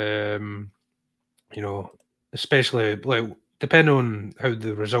tomorrow. Especially depending on how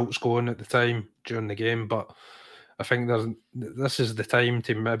the results go on at the time during the game. But I think this is the time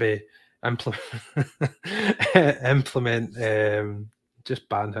to maybe implement just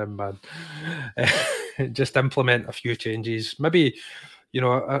ban him, man. Just implement a few changes. Maybe,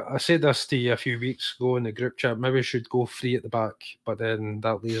 I said this to you a few weeks ago in the group chat. Maybe we should go free at the back, but then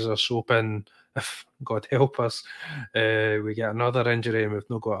that leaves us open. If God help us, we get another injury and we've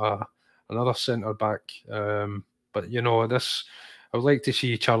not got another centre back. But this, I would like to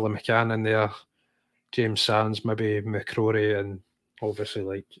see Charlie McCann in there, James Sands, maybe McCrory, and obviously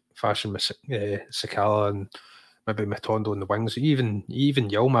like Fashion Sakala and maybe Matondo in the wings, even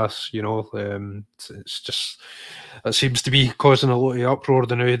Yilmaz. It's just, it seems to be causing a lot of uproar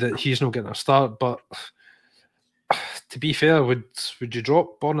now that he's not getting a start. But to be fair, would you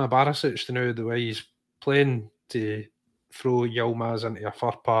drop Borna Barisic to know the way he's playing to throw Yilmaz into a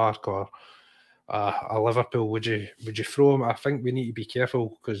Fir Park or a Liverpool? Would you throw him? I think we need to be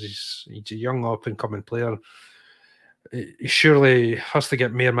careful because he's a young up and coming player. He surely has to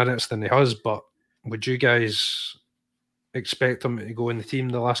get more minutes than he has. But would you guys expect him to go in the team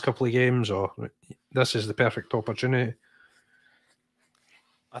the last couple of games, or this is the perfect opportunity?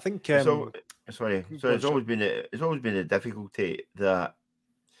 I think. So it's always been a difficulty that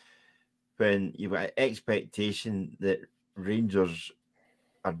when you've got an expectation that Rangers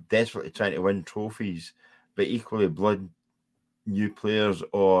are desperately trying to win trophies, but equally blood new players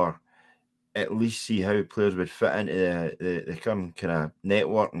or at least see how players would fit into the current kind of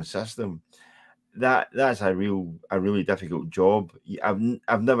network and system. That's a really difficult job.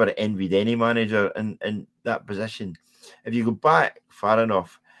 I've never envied any manager in that position. If you go back far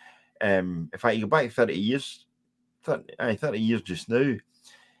enough, in fact, you go back 30 years just now,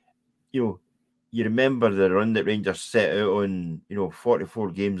 you remember the run that Rangers set out on,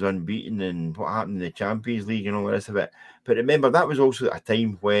 44 games unbeaten and what happened in the Champions League and all the rest of it. But remember, that was also a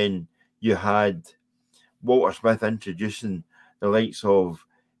time when you had Walter Smith introducing the likes of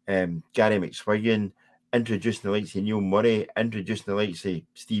Gary McSwiggan, introducing the likes of Neil Murray, introducing the likes of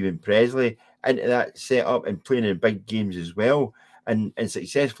Stephen Presley into that setup and playing in big games as well, and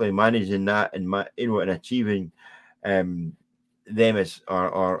successfully managing that and achieving them as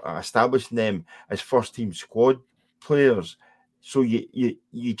or establishing them as first team squad players. So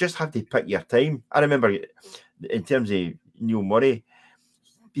you just have to pick your time. I remember in terms of Neil Murray,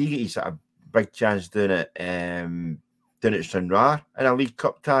 he got his sort of big chance doing it Stranraer in a League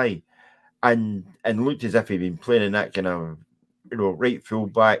Cup tie, and looked as if he'd been playing in that kind of right full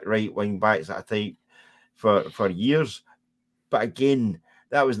back, right wing back sort of type for years. But again,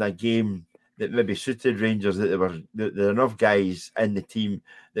 that was in a game that maybe suited Rangers, that there were enough guys in the team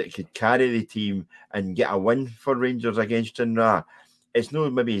that could carry the team and get a win for Rangers against Stranraer. It's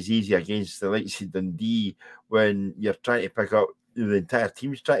not maybe as easy against the likes of Dundee when you're trying to pick up, the entire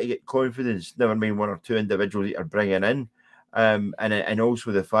team's trying to get confidence, never mind one or two individuals that are bringing in. And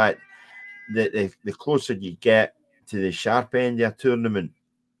also the fact that the closer you get to the sharp end of a tournament,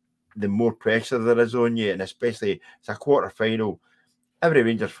 the more pressure there is on you, and especially it's a quarter-final. Every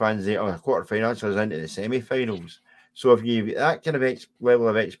Rangers fan's a quarter-final is into the semi-finals. So if you've got that kind of level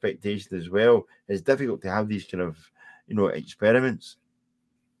of expectation as well, it's difficult to have these kind of experiments.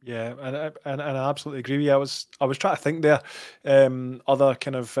 Yeah, and I absolutely agree with you. I was trying to think there, other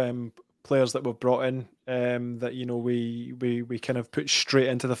kind of players that were brought in that we kind of put straight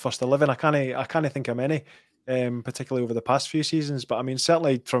into the first 11. I can't think of many, particularly over the past few seasons. But I mean,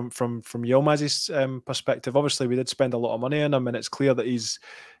 certainly from Yilmaz's perspective, obviously we did spend a lot of money on him, and it's clear that he's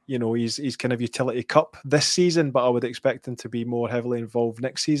kind of utility cup this season, but I would expect him to be more heavily involved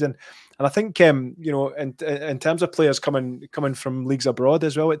next season. And I think in terms of players coming from leagues abroad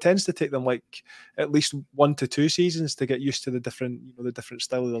as well, it tends to take them like at least 1 to 2 seasons to get used to the different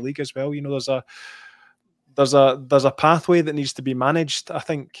style of the league as well. There's a pathway that needs to be managed, I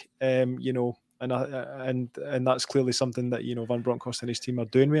think, and that's clearly something that Van Bronckhorst and his team are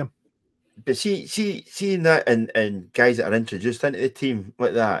doing with him. But seeing that and guys that are introduced into the team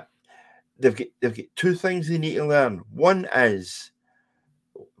like that, they've got two things they need to learn. One is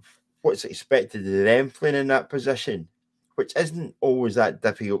what's expected of them playing in that position, which isn't always that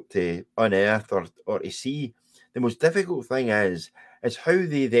difficult to unearth or to see. The most difficult thing is how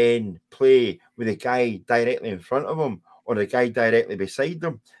they then play with a guy directly in front of them or a guy directly beside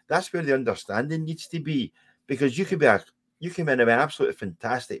them. That's where the understanding needs to be, because you can be an absolutely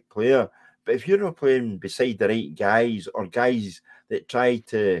fantastic player, but if you're not playing beside the right guys or guys that try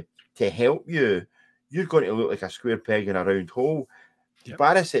to help you, you're going to look like a square peg in a round hole. Yep.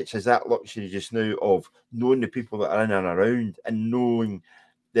 Barisic has that luxury just now of knowing the people that are in and around, and knowing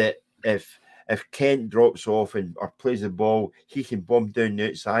that if Kent drops off or plays the ball, he can bomb down the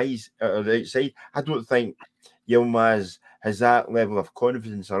outside. I don't think Yilmaz has that level of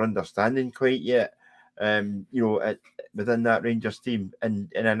confidence or understanding quite yet. Within that Rangers team, and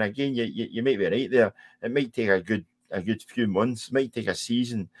again, you might be right there. It might take a good few months, might take a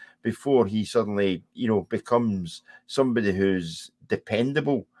season before he suddenly becomes somebody who's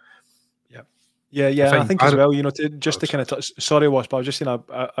dependable. Yeah. I think as well, to kind of touch. Sorry, Wasp, I was just saying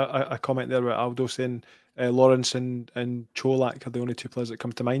a comment there with Aldo saying Lawrence and Cholak are the only two players that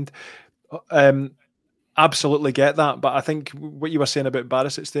come to mind. Absolutely get that, but I think what you were saying about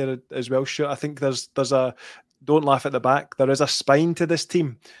Barisic there as well, Stuart, I think there's a don't laugh at the back. There is a spine to this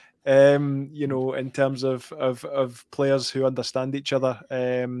team. in terms of players who understand each other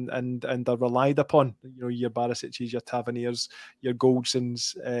and are relied upon. Your Barisics, your Taverniers, your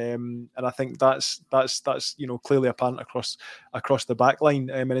Goldsons, and I think that's clearly apparent across the back line.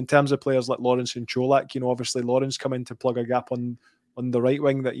 And in terms of players like Lawrence and Cholak, obviously Lawrence come in to plug a gap on the right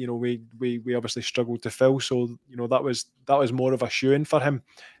wing that we obviously struggled to fill. So that was more of a shoe-in for him.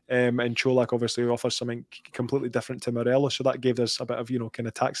 And Cholak obviously offers something completely different to Morelos, so that gave us a bit of kind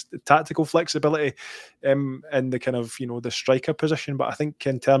of tactical flexibility in the kind of the striker position. But I think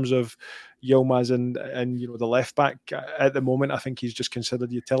in terms of Yilmaz and the left back at the moment, I think he's just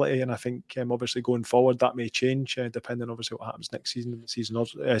considered utility, and I think obviously going forward that may change depending obviously what happens next season and the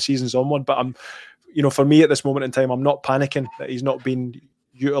season's onward. But I'm for me at this moment in time, I'm not panicking that he's not been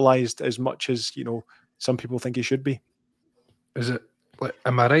utilised as much as some people think he should be. Is it?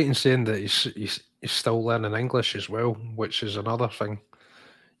 Am I right in saying that he's still learning English as well, which is another thing?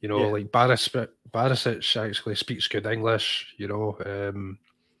 Like Barisic actually speaks good English.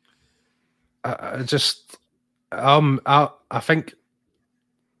 I think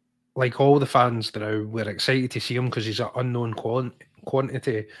like all the fans now, we're excited to see him because he's an unknown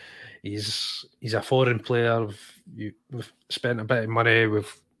quantity. He's a foreign player. We've spent a bit of money.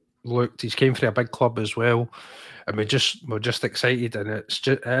 We've looked. He's came from a big club as well. And we're just excited, and it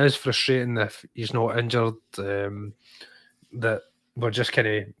is frustrating if he's not injured. That we're just kind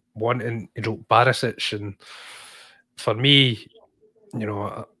of wanting Barisic, and for me,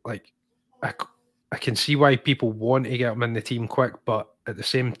 like I can see why people want to get him in the team quick, but at the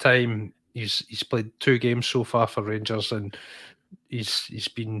same time, he's played 2 games so far for Rangers, and he's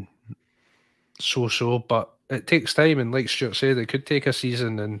been so. But it takes time, and like Stuart said, it could take a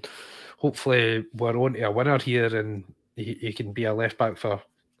season, and hopefully we're on to a winner here, and he can be a left back for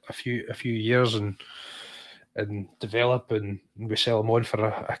a few years and develop, and we sell him on for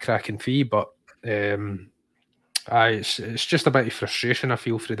a cracking fee. But it's just a bit of frustration I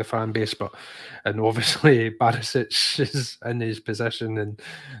feel through the fan base, and obviously Barisic is in his position, and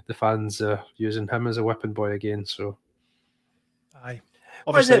the fans are using him as a whipping boy again. So, aye.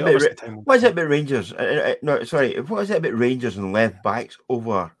 What is it about Rangers? No, sorry. What is it about Rangers and left backs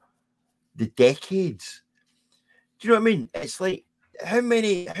over the decades? Do you know what I mean? It's like how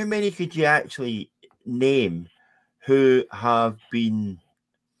many could you actually name who have been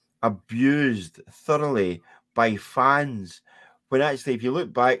abused thoroughly by fans, when actually if you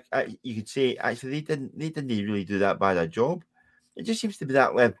look back, you could say actually they didn't really do that bad a job. It just seems to be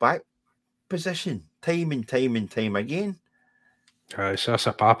that left back position time and time again.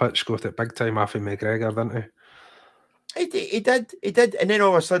 Sasa Papic scored it big time after McGregor, didn't he? He did, and then all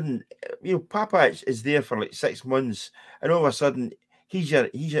of a sudden, Papic is there for like 6 months, and all of a sudden he's your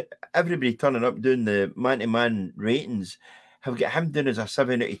everybody turning up doing the man-to-man ratings have got him doing as a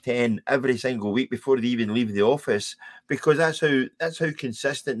 7 out of 10 every single week before they even leave the office, because that's how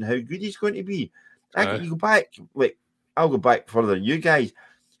consistent and how good he's going to be. You go back, like I'll go back further than you guys.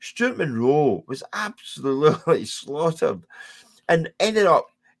 Stuart Monroe was absolutely slaughtered, and ended up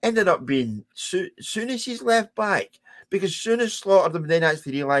being soon as he's left back, because soon as slaughtered him, then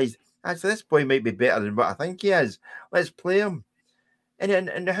actually realised actually this boy might be better than what I think he is. Let's play him.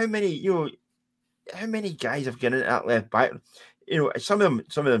 And how many guys have gone into that left back? Some of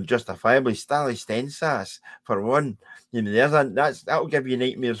them justifiably. Stanley Stensas for one. That'll give you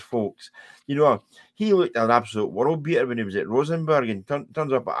nightmares, folks. He looked an absolute world beater when he was at Rosenborg, and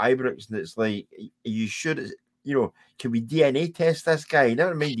turns up at Ibrox, and it's like, you should. Can we DNA test this guy?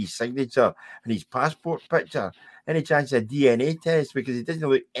 Never mind his signature and his passport picture. Any chance of DNA test, because he doesn't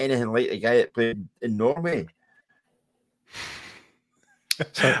look anything like the guy that played in Norway.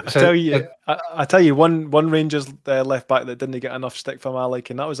 I tell you, one Rangers left back that didn't get enough stick for my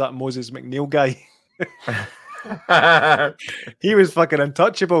liking, that was that Moses McNeil guy. He was fucking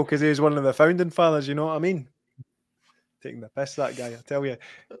untouchable because he was one of the founding fathers. You know what I mean? Taking the piss, that guy. I tell you.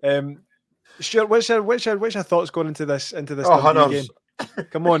 Stuart, what's your thoughts going into this Dundee game?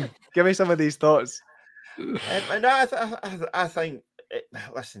 Come on, give me some of these thoughts. I think.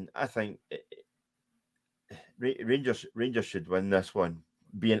 Listen, I think Rangers should win this one.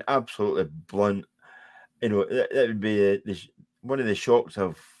 Being absolutely blunt, that would be one of the shocks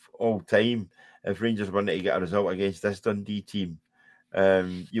of all time if Rangers were to get a result against this Dundee team.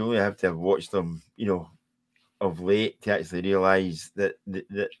 You only have to have watched them, of late to actually realise that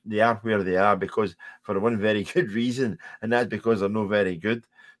they are where they are, because for one very good reason, and that's because they're not very good.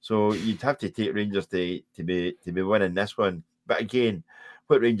 So you'd have to take Rangers to be winning this one. But again,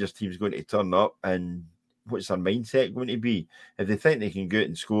 what Rangers team's going to turn up, and what's their mindset going to be? If they think they can go out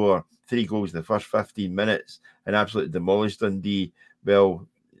and score 3 goals in the first 15 minutes and absolutely demolish Dundee, well,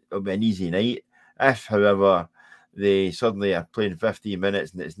 an easy night. If, however, they suddenly are playing 15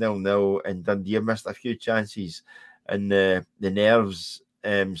 minutes and it's 0-0 and Dundee have missed a few chances and the nerves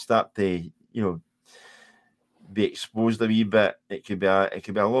start to, be exposed a wee bit, it could be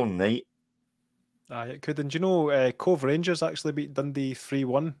a long night. It could. And do you know, Cove Rangers actually beat Dundee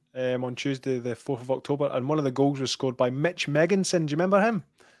 3-1 on Tuesday, the 4th of October, and one of the goals was scored by Mitch Megginson. Do you remember him?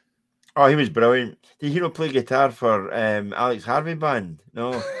 Oh, he was brilliant. Did he not play guitar for Alex Harvey band?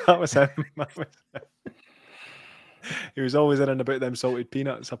 No. That was him. He was always in and about them salted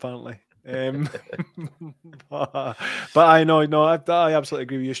peanuts, apparently. But I know, I absolutely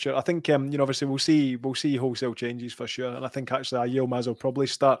agree with you, Stuart. I think obviously we'll see wholesale changes for sure, and I think actually Yilmaz will probably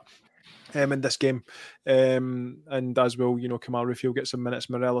start in this game, and as will Kamal Rufi will get some minutes,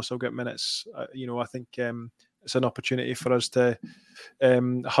 Morelos will get minutes. I think it's an opportunity for us to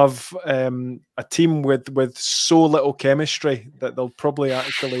have a team with so little chemistry that they'll probably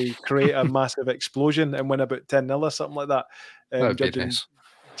actually create a massive explosion and win about 10-0 or something like that.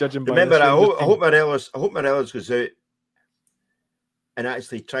 Judging by remember, I hope Morelos goes out and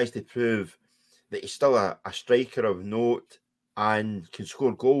actually tries to prove that he's still a striker of note and can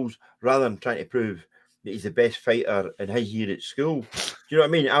score goals, rather than trying to prove that he's the best fighter in his year at school. Do you know what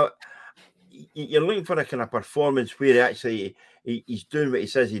I mean? You're looking for a kind of performance where actually he's doing what he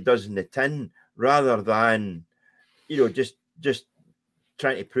says he does in the tin, rather than just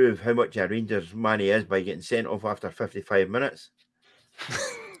trying to prove how much a Rangers man he is by getting sent off after 55 minutes.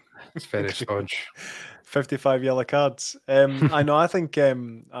 It's very staunch. 55 yellow cards. I think you're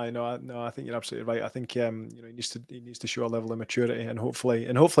absolutely right. I think he needs to show a level of maturity, and hopefully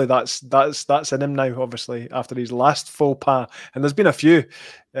that's in him now. Obviously, after his last faux pas, and there's been a few.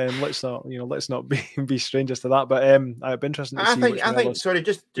 Let's not be strangers to that. But I'd be interested to see. I think. Sorry,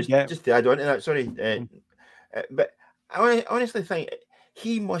 just to add on to that. Sorry, but I honestly think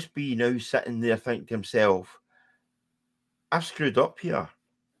he must be now sitting there thinking to himself, "I've screwed up here.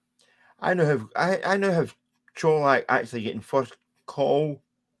 I now have Cholak actually getting first call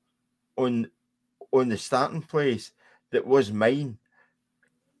on the starting place that was mine.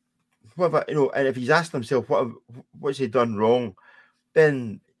 Whatever, and if he's asked himself what's he done wrong,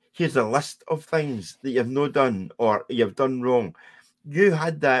 then here's a list of things that you've not done or you've done wrong. You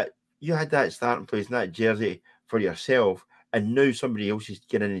had that starting place and that jersey for yourself, and now somebody else is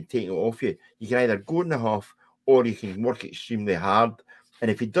getting in and taking it off you. You can either go in the half or you can work extremely hard. And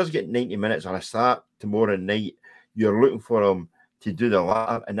if he does get 90 minutes on a start tomorrow night, you're looking for him to do the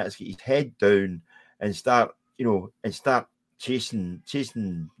latter, and that's get his head down and start chasing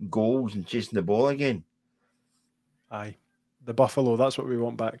goals and chasing the ball again." Aye, the Buffalo, that's what we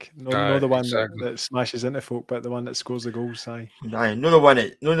want back. No, the one that smashes into folk, but the one that scores the goals. Aye, no, the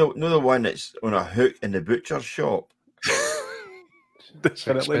one that's on a hook in the butcher's shop.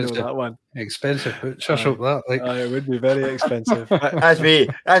 Definitely know that one. Expensive butcher shop, that it would be very expensive. That's me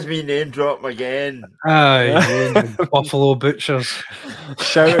name drop again. Aye, Buffalo Butchers.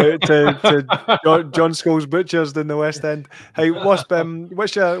 Shout out to John Scholes Butchers in the West End. Hey, Wasp,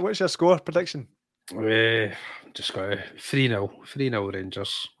 what's your score prediction? Just got 3-0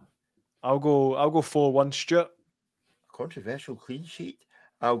 Rangers. I'll go 4-1. Stuart. Controversial clean sheet.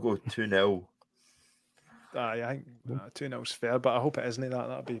 I'll go 2-0. I think 2-0's fair, but I hope it isn't.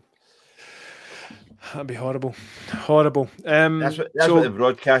 That'd be horrible. That's what the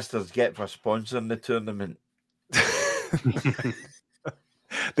broadcasters get for sponsoring the tournament.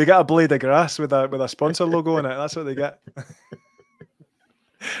 They get a blade of grass with a sponsor logo on it. That's what they get.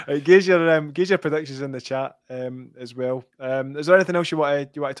 Right, gauge your predictions in the chat as well. Is there anything else you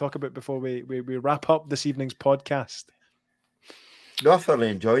want to talk about before we wrap up this evening's podcast? No, I thoroughly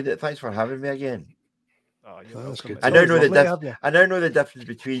enjoyed it. Thanks for having me again. Oh, you're welcome. I now know the difference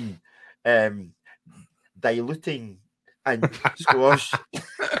between diluting and squash.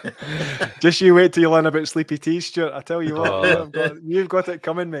 Just you wait till you learn about sleepy tea, Stuart. I tell you what, you've got it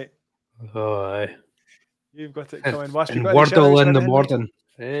coming, mate. Oh, aye. You've got it coming. Wasp, and Wordle in the morning.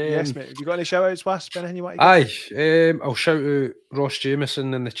 Yes, mate. Have you got any shout outs, Wasp? Anything you want to get? I'll shout out Ross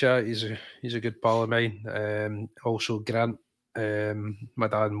Jameson in the chat. He's a good pal of mine. Also Grant, my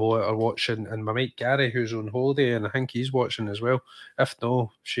dad and Mo are watching, and my mate Gary, who's on holiday, and I think he's watching as well. If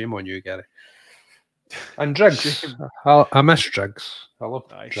no, shame on you, Gary. And Driggs. I miss Driggs. I love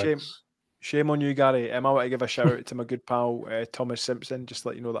Driggs. Shame on you, Gary. I want to give a shout out to my good pal Thomas Simpson, just to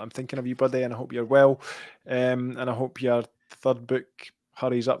let you know that I'm thinking of you, buddy, and I hope you're well. And I hope your third book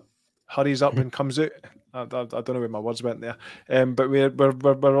hurries up and comes out. I don't know where my words went there. But we're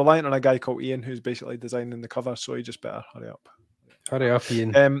reliant on a guy called Ian, who's basically designing the cover, so you just better hurry up. Hurry up,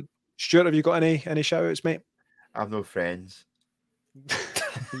 Ian. Stuart, have you got any shout outs, mate? I have no friends.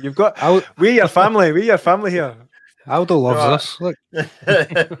 You've got we your family here. Aldo loves us. Look. I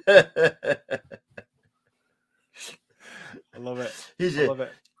love it. I love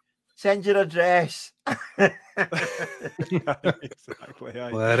it. Send your address. Exactly.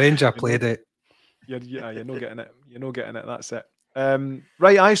 Well, the Ranger played it. You're not getting it. You're not getting it. That's it.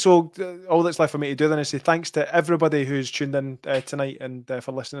 Right, so all that's left for me to do then is say thanks to everybody who's tuned in tonight and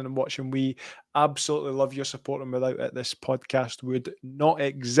for listening and watching. We absolutely love your support, and without it, this podcast would not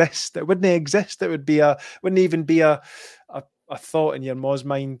exist. It wouldn't exist. It wouldn't even be a thought in your Moz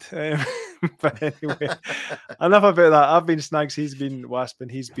mind. But anyway, enough about that. I've been Snags, he's been Wasp,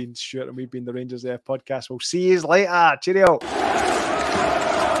 and he's been Stewart, and we've been the Rangers Podcast. We'll see you later. Cheerio.